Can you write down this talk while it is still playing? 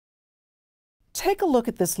Take a look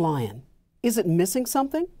at this lion. Is it missing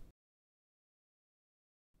something?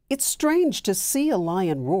 It's strange to see a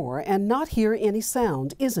lion roar and not hear any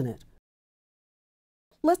sound, isn't it?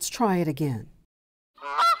 Let's try it again.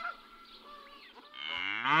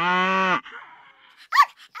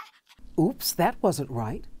 Oops, that wasn't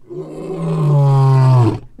right.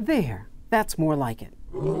 There, that's more like it.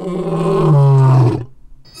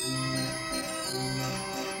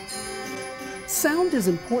 Sound is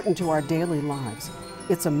important to our daily lives.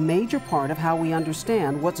 It's a major part of how we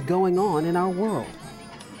understand what's going on in our world.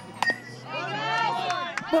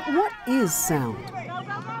 But what is sound?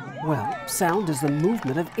 Well, sound is the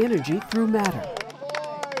movement of energy through matter.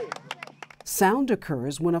 Sound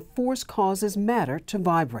occurs when a force causes matter to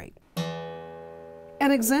vibrate.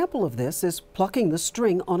 An example of this is plucking the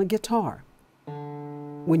string on a guitar.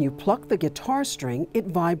 When you pluck the guitar string, it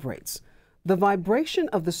vibrates. The vibration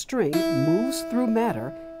of the string moves through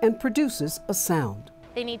matter and produces a sound.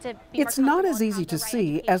 It's not as easy to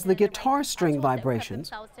see as the guitar string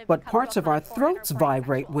vibrations, but parts of our throats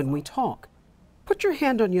vibrate when we talk. Put your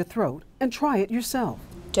hand on your throat and try it yourself.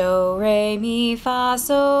 Do, re, mi, fa,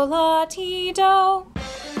 sol, la, ti, do.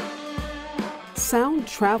 Sound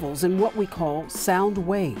travels in what we call sound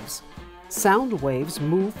waves. Sound waves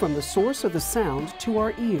move from the source of the sound to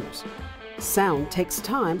our ears. Sound takes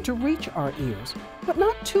time to reach our ears, but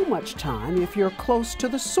not too much time if you're close to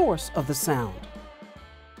the source of the sound.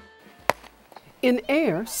 In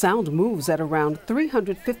air, sound moves at around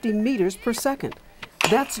 350 meters per second.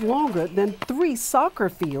 That's longer than 3 soccer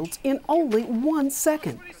fields in only 1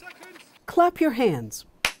 second. Clap your hands.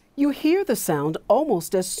 You hear the sound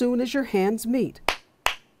almost as soon as your hands meet.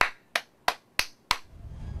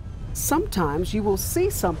 Sometimes you will see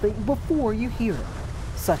something before you hear it,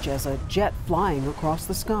 such as a jet flying across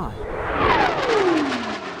the sky.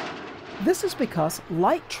 This is because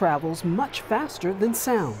light travels much faster than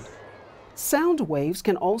sound. Sound waves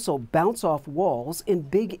can also bounce off walls in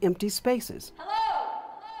big empty spaces.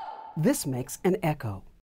 This makes an echo.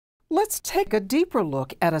 Let's take a deeper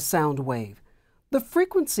look at a sound wave. The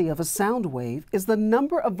frequency of a sound wave is the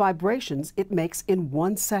number of vibrations it makes in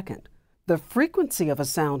 1 second. The frequency of a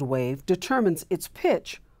sound wave determines its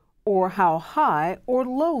pitch, or how high or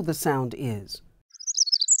low the sound is.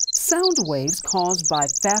 Sound waves caused by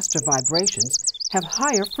faster vibrations have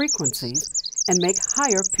higher frequencies and make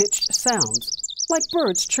higher pitched sounds, like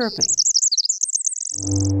birds chirping.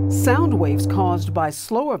 Sound waves caused by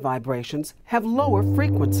slower vibrations have lower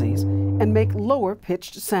frequencies and make lower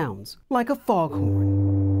pitched sounds, like a foghorn.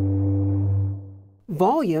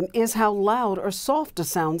 Volume is how loud or soft a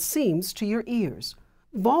sound seems to your ears.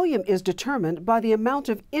 Volume is determined by the amount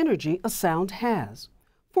of energy a sound has.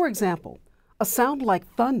 For example, a sound like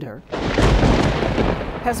thunder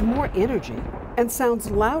has more energy and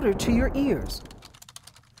sounds louder to your ears.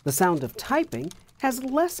 The sound of typing has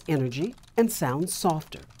less energy and sounds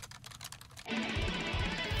softer.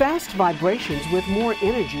 Fast vibrations with more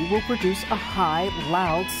energy will produce a high,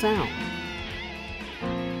 loud sound.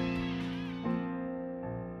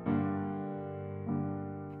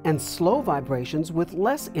 And slow vibrations with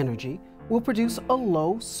less energy will produce a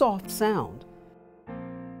low, soft sound.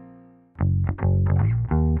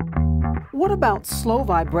 What about slow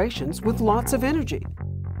vibrations with lots of energy?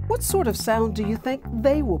 What sort of sound do you think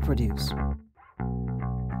they will produce?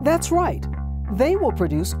 That's right, they will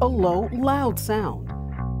produce a low, loud sound.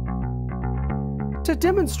 To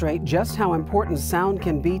demonstrate just how important sound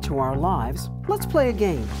can be to our lives, let's play a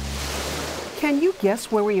game. Can you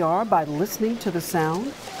guess where we are by listening to the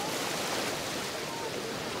sound?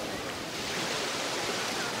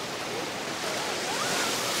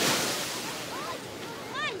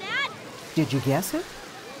 Did you guess it?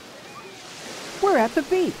 We're at the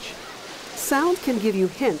beach. Sound can give you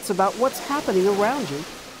hints about what's happening around you,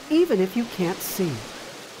 even if you can't see.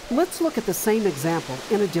 Let's look at the same example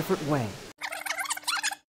in a different way.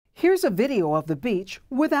 Here's a video of the beach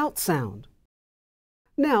without sound.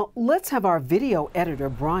 Now, let's have our video editor,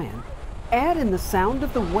 Brian, add in the sound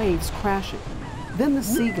of the waves crashing, then the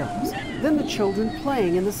seagulls, then the children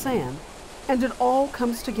playing in the sand, and it all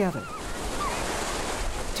comes together.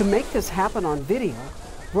 To make this happen on video,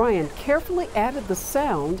 Brian carefully added the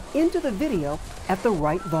sound into the video at the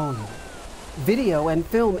right volume. Video and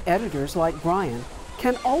film editors like Brian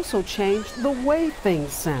can also change the way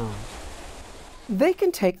things sound. They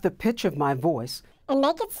can take the pitch of my voice and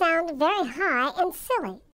make it sound very high and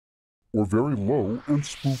silly. Or very low and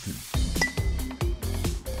spooky.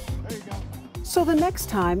 There you go. So the next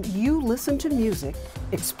time you listen to music,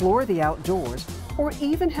 explore the outdoors, or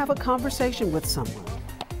even have a conversation with someone,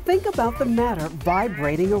 think about the matter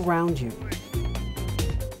vibrating around you.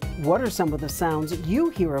 What are some of the sounds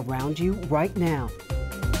you hear around you right now?